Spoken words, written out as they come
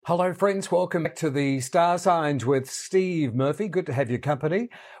Hello friends, welcome back to the Star Signs with Steve Murphy. Good to have your company.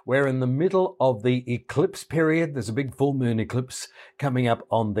 We're in the middle of the eclipse period. There's a big full moon eclipse coming up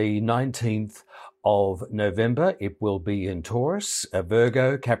on the 19th of November. It will be in Taurus,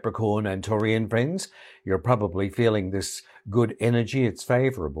 Virgo, Capricorn and Taurian friends. You're probably feeling this good energy. It's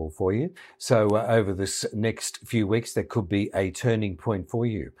favorable for you. So over this next few weeks, there could be a turning point for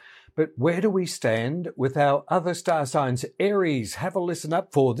you. But where do we stand with our other star signs? Aries, have a listen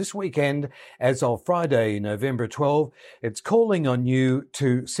up for this weekend as of Friday, November 12. It's calling on you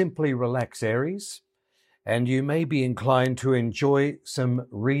to simply relax, Aries. And you may be inclined to enjoy some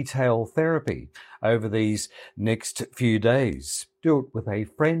retail therapy over these next few days. Do it with a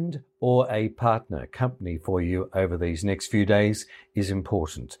friend or a partner. Company for you over these next few days is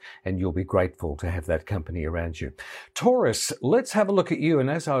important, and you'll be grateful to have that company around you. Taurus, let's have a look at you. And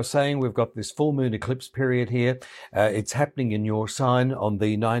as I was saying, we've got this full moon eclipse period here. It's happening in your sign on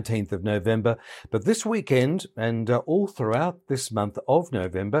the 19th of November. But this weekend and all throughout this month of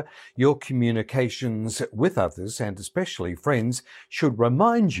November, your communications with others, and especially friends, should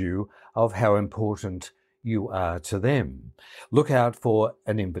remind you of how important you are to them. Look out for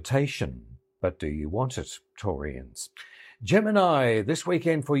an invitation, but do you want it, Taurians? Gemini, this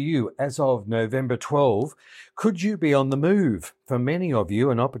weekend for you as of November 12, could you be on the move? For many of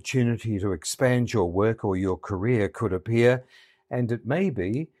you, an opportunity to expand your work or your career could appear, and it may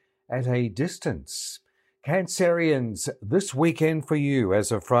be at a distance. Cancerians, this weekend for you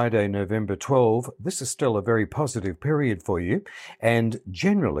as of Friday, November 12, this is still a very positive period for you and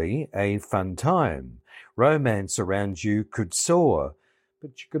generally a fun time. Romance around you could soar,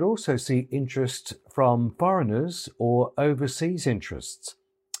 but you could also see interest from foreigners or overseas interests.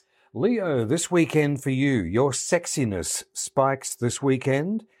 Leo, this weekend for you, your sexiness spikes this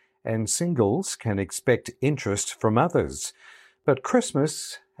weekend and singles can expect interest from others. But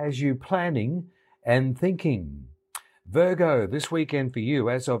Christmas has you planning and thinking. Virgo, this weekend for you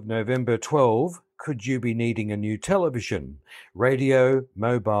as of November 12, could you be needing a new television, radio,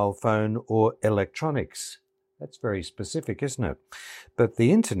 mobile phone, or electronics? That's very specific, isn't it? But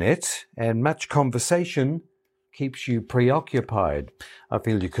the internet and much conversation keeps you preoccupied. I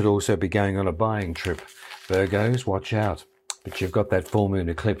feel you could also be going on a buying trip. Virgos, watch out. But you've got that full moon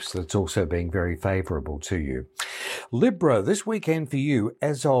eclipse that's also being very favorable to you. Libra, this weekend for you,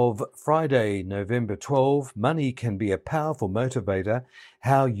 as of Friday, November 12, money can be a powerful motivator.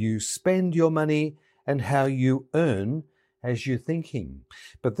 How you spend your money and how you earn as you're thinking.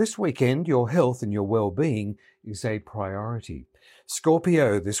 But this weekend, your health and your well-being is a priority.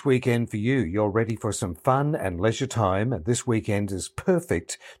 Scorpio, this weekend for you, you're ready for some fun and leisure time, and this weekend is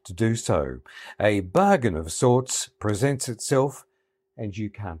perfect to do so. A bargain of sorts presents itself, and you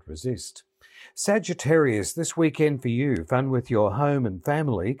can't resist. Sagittarius, this weekend for you, fun with your home and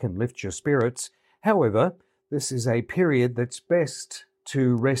family can lift your spirits. However, this is a period that's best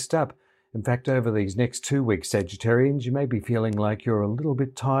to rest up. In fact, over these next 2 weeks, Sagittarians, you may be feeling like you're a little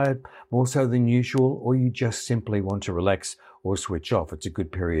bit tired, more so than usual, or you just simply want to relax or switch off. It's a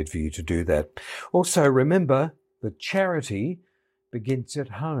good period for you to do that. Also, remember that charity begins at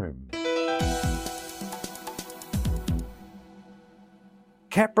home.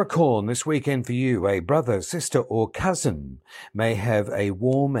 Capricorn, this weekend for you, a brother, sister or cousin may have a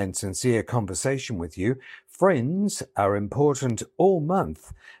warm and sincere conversation with you. Friends are important all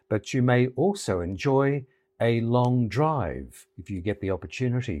month, but you may also enjoy a long drive if you get the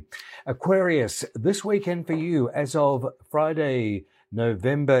opportunity. Aquarius, this weekend for you, as of Friday,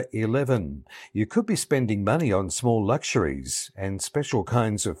 November 11, you could be spending money on small luxuries and special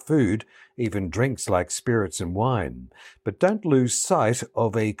kinds of food, even drinks like spirits and wine. But don't lose sight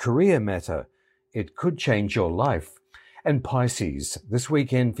of a career matter. It could change your life. And Pisces, this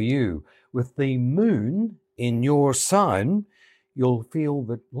weekend for you, with the moon in your sign, you'll feel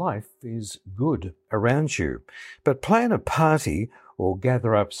that life is good around you. But plan a party or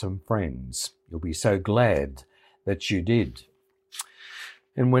gather up some friends. You'll be so glad that you did.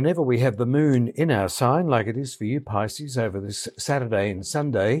 And whenever we have the moon in our sign, like it is for you, Pisces, over this Saturday and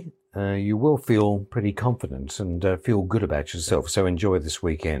Sunday, you will feel pretty confident and feel good about yourself. So enjoy this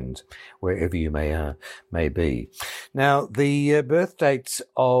weekend, wherever you may be. Now, the birth dates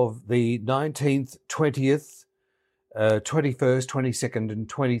of the 19th, 20th, 21st, 22nd and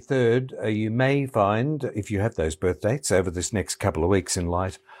 23rd, you may find, if you have those birth dates over this next couple of weeks in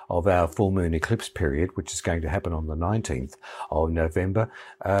light of our full moon eclipse period, which is going to happen on the 19th of November,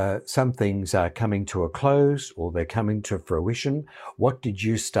 some things are coming to a close or they're coming to fruition. What did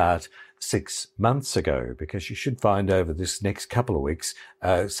you start 6 months ago? Because you should find over this next couple of weeks,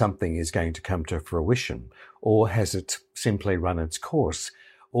 something is going to come to fruition. Or has it simply run its course?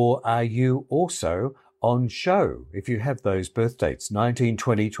 Or are you also on show if you have those birth dates, 19,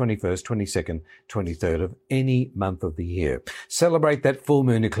 20, 21st, 22nd, 23rd of any month of the year? Celebrate that full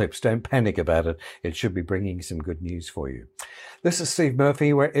moon eclipse. Don't panic about it. It should be bringing some good news for you. This is Steve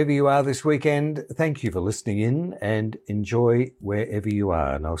Murphy, wherever you are this weekend. Thank you for listening in and enjoy wherever you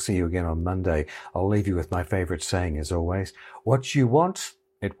are. And I'll see you again on Monday. I'll leave you with my favorite saying as always. What you want,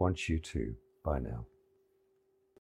 it wants you to. Bye now.